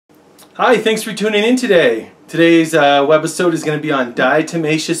Hi, thanks for tuning in today. Today's webisode is going to be on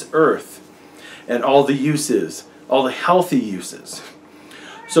diatomaceous earth and all the uses, all the healthy uses.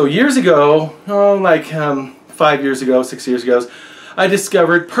 So years ago, 5 years ago, 6 years ago, I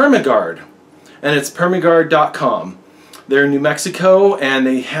discovered Permagard, and it's permagard.com. They're in New Mexico, and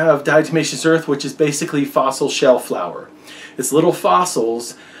they have diatomaceous earth, which is basically fossil shell flour. It's little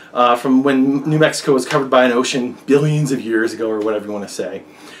fossils from when New Mexico was covered by an ocean billions of years ago, or whatever you want to say.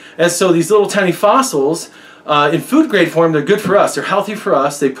 And so these little tiny fossils, in food grade form, they're good for us. They're healthy for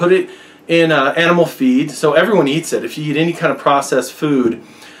us. They put it in animal feed, so everyone eats it. If you eat any kind of processed food,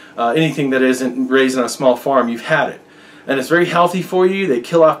 anything that isn't raised on a small farm, you've had it. And it's very healthy for you. They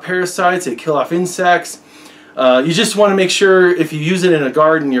kill off parasites. They kill off insects. You just want to make sure if you use it in a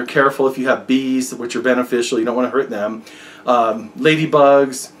garden, you're careful if you have bees, which are beneficial. You don't want to hurt them.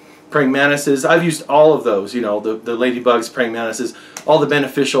 Ladybugs, praying mantises. I've used all of those, you know, the ladybugs, praying mantises, all the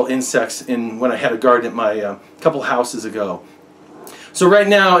beneficial insects when I had a garden at my couple houses ago. So right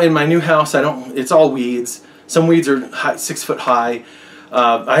now in my new house, it's all weeds. Some weeds are 6 foot high.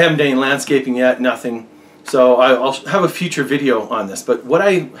 I haven't done any landscaping yet, nothing. So I'll have a future video on this. But what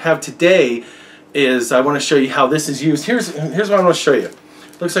I have today is I want to show you how this is used. Here's what I want to show you.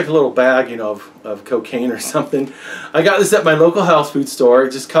 Looks like a little bag, you know, of cocaine or something. I got this at my local health food store.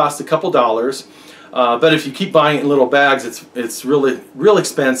 It just cost a couple dollars. But if you keep buying it in little bags, it's real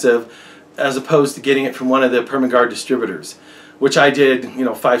expensive, as opposed to getting it from one of the Permagard distributors, which I did, you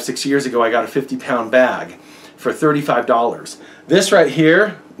know, 5-6 years ago. I got a 50-pound bag for $35. This right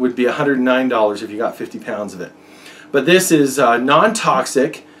here would be $109 if you got 50 pounds of it. But this is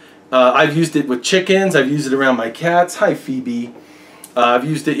non-toxic. I've used it with chickens. I've used it around my cats. Hi, Phoebe. I've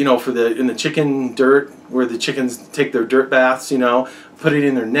used it, you know, in the chicken dirt, where the chickens take their dirt baths, you know, put it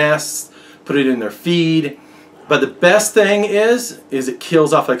in their nests, put it in their feed. But the best thing is it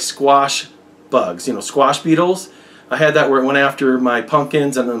kills off like squash bugs, you know, squash beetles. I had that where it went after my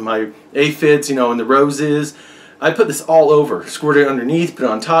pumpkins and then my aphids, you know, and the roses. I put this all over, squirt it underneath, put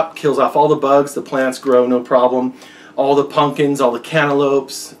it on top, kills off all the bugs, the plants grow, no problem. All the pumpkins, all the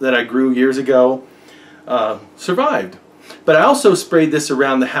cantaloupes that I grew years ago survived. But I also sprayed this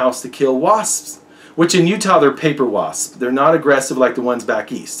around the house to kill wasps, which in Utah they're paper wasps. They're not aggressive like the ones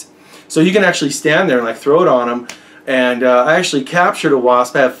back east. So you can actually stand there and like throw it on them. And I actually captured a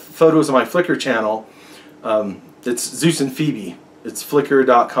wasp. I have photos on my Flickr channel. It's Zeus and Phoebe. It's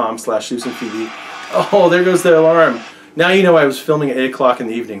flickr.com/Zeus and Phoebe. Oh, there goes the alarm. Now you know I was filming at 8 o'clock in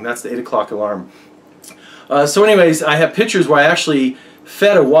the evening. That's the 8 o'clock alarm. So anyways, I have pictures where I actually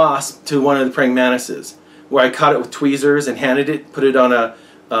fed a wasp to one of the praying mantises, where I caught it with tweezers and handed it, put it on a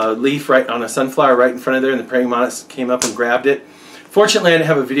leaf right on a sunflower right in front of there, and the praying mantis came up and grabbed it. Fortunately, I didn't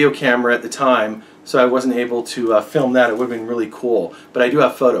have a video camera at the time, so I wasn't able to film that. It would have been really cool, but I do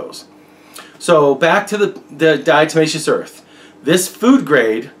have photos. So back to the diatomaceous earth. This food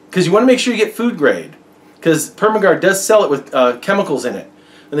grade, because you want to make sure you get food grade, because Permagard does sell it with chemicals in it.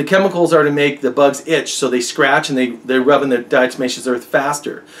 And the chemicals are to make the bugs itch, so they scratch and they rub in the diatomaceous earth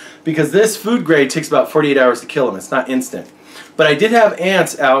faster. Because this food grade takes about 48 hours to kill them. It's not instant. But I did have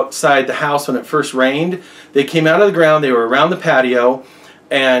ants outside the house when it first rained. They came out of the ground. They were around the patio.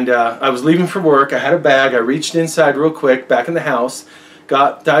 And I was leaving for work. I had a bag. I reached inside real quick, back in the house,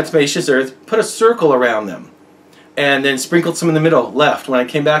 got diatomaceous earth, put a circle around them, and then sprinkled some in the middle, left. When I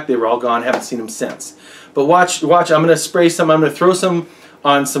came back, they were all gone. Haven't seen them since. But watch. I'm going to spray some. I'm going to throw some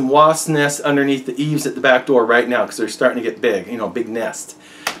on some wasp nests underneath the eaves at the back door right now, because they're starting to get big, you know, big nest.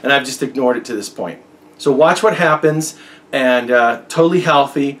 And I've just ignored it to this point. So watch what happens, and totally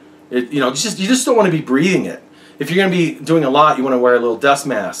healthy. You just don't want to be breathing it. If you're going to be doing a lot, you want to wear a little dust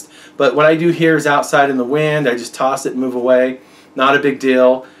mask. But what I do here is outside in the wind, I just toss it and move away. Not a big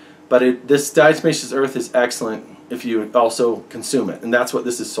deal. But this diatomaceous earth is excellent if you also consume it, and that's what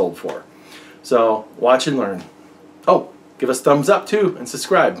this is sold for. So watch and learn. Oh, give us thumbs up too, and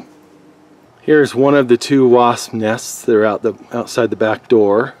subscribe. Here's one of the 2 wasp nests that are outside the back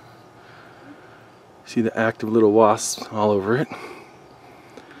door. See the active little wasps all over it.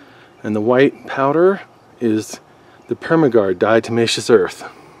 And the white powder is the Permagard diatomaceous earth.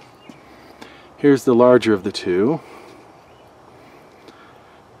 Here's the larger of the 2.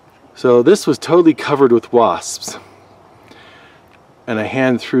 So this was totally covered with wasps. And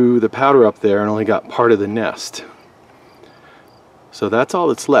I threw the powder up there and only got part of the nest. So that's all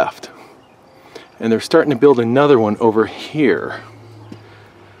that's left. And they're starting to build another one over here.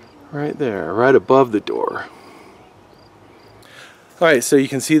 Right there, right above the door. Alright, so you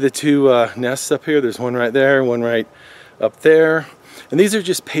can see the 2 nests up here. There's one right there, one right up there. And these are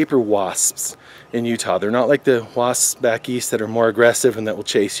just paper wasps in Utah. They're not like the wasps back east that are more aggressive and that will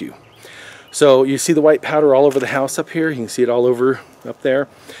chase you. So you see the white powder all over the house up here? You can see it all over up there.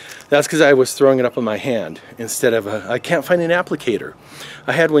 That's because I was throwing it up on my hand instead of I can't find an applicator.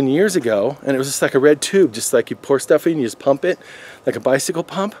 I had one years ago, and it was just like a red tube, just like you pour stuff in, you just pump it, like a bicycle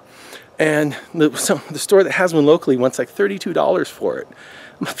pump. And the store that has one locally wants like $32 for it.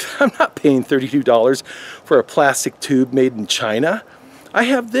 I'm not paying $32 for a plastic tube made in China. I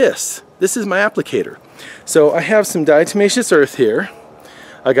have this. This is my applicator. So I have some diatomaceous earth here.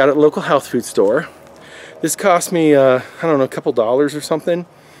 I got it at a local health food store. This cost me, I don't know, a couple dollars or something.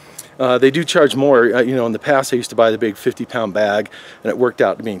 They do charge more. You know, in the past I used to buy the big 50-pound bag, and it worked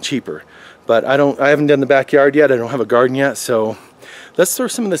out to being cheaper. But I haven't done the backyard yet. I don't have a garden yet, so let's throw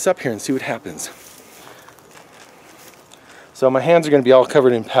some of this up here and see what happens. So my hands are going to be all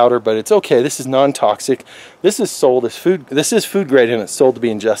covered in powder, but it's okay. This is non-toxic. This is sold as food. This is food grade, and it's sold to be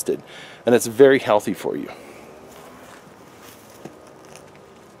ingested, and it's very healthy for you.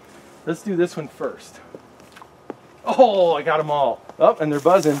 Let's do this one first. Oh, I got them all. Oh, and they're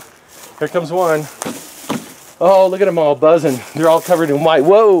buzzing. Here comes one. Oh, look at them all buzzing. They're all covered in white.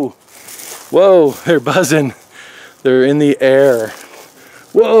 Whoa, whoa, they're buzzing. They're in the air.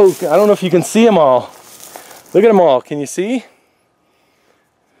 Whoa, I don't know if you can see them all. Look at them all. Can you see?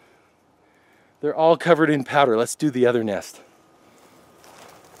 They're all covered in powder. Let's do the other nest.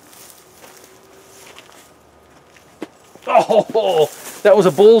 Oh, that was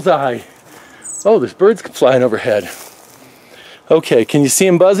a bullseye. Oh, there's birds flying overhead. Okay, can you see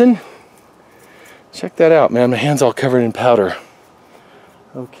them buzzing? Check that out, man. My hand's all covered in powder.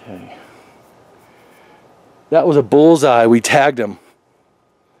 Okay. That was a bullseye. We tagged them.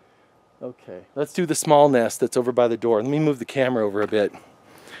 Okay, let's do the small nest that's over by the door. Let me move the camera over a bit.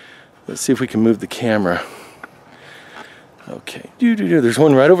 Let's see if we can move the camera. Okay, there's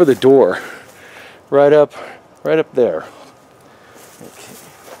one right over the door. Right up there. Okay.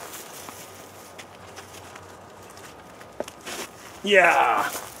 Yeah.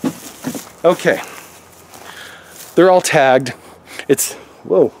 Okay. They're all tagged.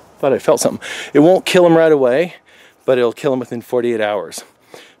 Whoa, thought I felt something. It won't kill them right away, but it'll kill them within 48 hours.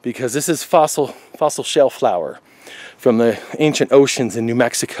 Because this is fossil shell flour from the ancient oceans in New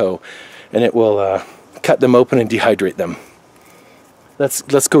Mexico, and it will cut them open and dehydrate them.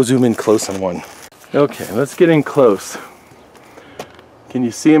 Let's go zoom in close on one. Okay, let's get in close. Can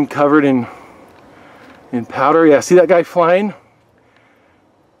you see him covered in powder? Yeah, see that guy flying?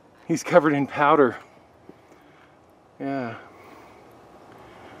 He's covered in powder. Yeah.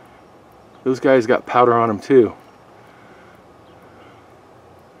 Those guys got powder on them too.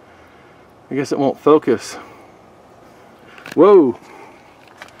 I guess it won't focus. Whoa!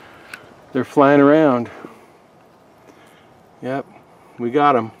 They're flying around. Yep, we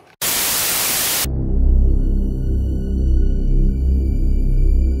got them.